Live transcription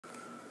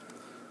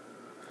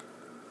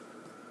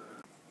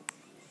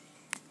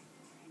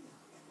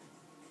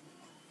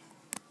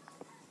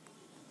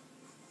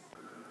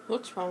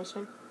Looks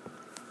promising.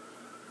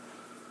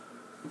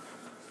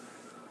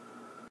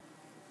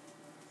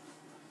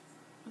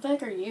 What the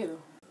heck are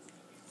you?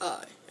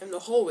 I am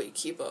the hallway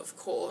keeper, of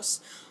course.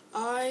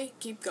 I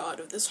keep guard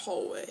of this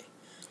hallway.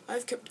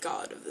 I've kept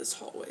guard of this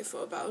hallway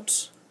for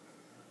about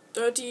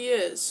 30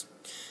 years,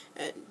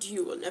 and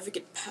you will never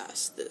get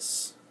past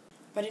this.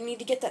 But I need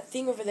to get that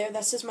thing over there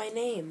that says my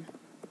name.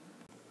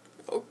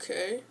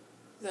 Okay,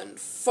 then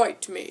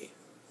fight me.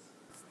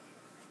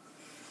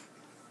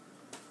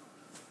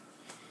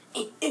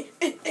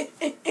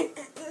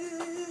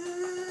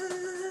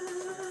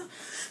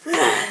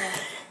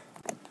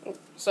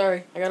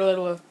 Sorry, I got a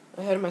little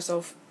ahead of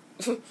myself.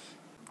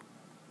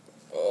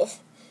 Oh,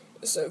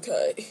 it's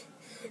okay.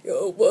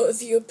 You're a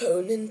worthy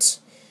opponent.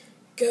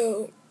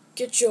 Go,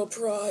 get your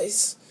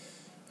prize.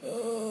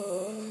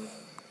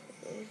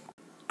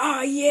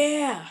 Ah,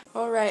 yeah!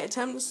 Alright,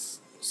 time to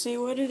see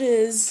what it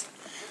is.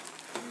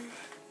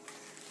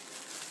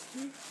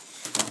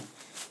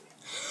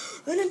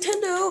 A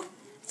Nintendo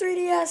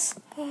 3DS.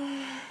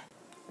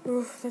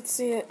 Ooh, let's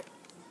see it.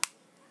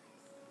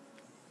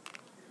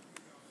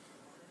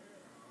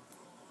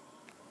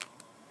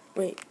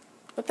 Wait,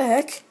 what the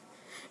heck?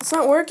 It's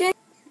not working?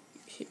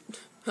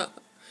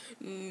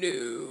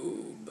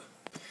 Noob.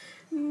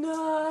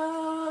 No.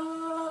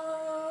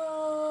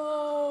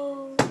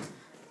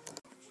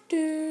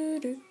 Do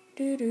do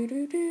do do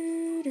do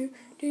do do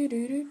do do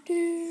do do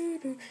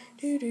do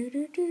do do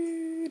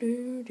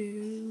do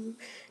do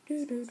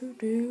do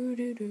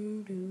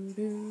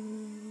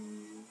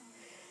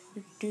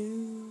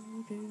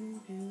do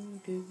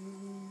do do.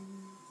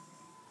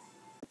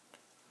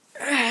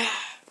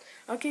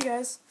 Okay,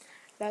 guys,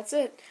 that's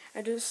it.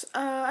 I just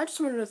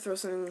wanted to throw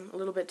something a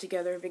little bit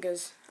together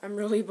because I'm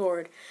really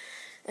bored.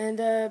 And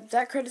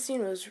that credit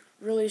scene was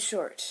really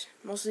short,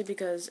 mostly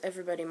because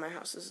everybody in my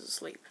house is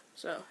asleep.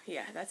 So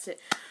yeah, that's it.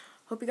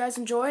 Hope you guys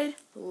enjoyed.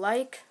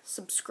 Like,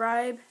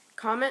 subscribe,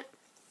 comment,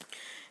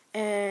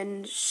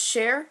 and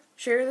share.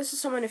 Share this with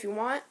someone if you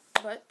want.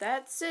 But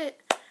that's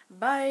it.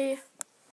 Bye.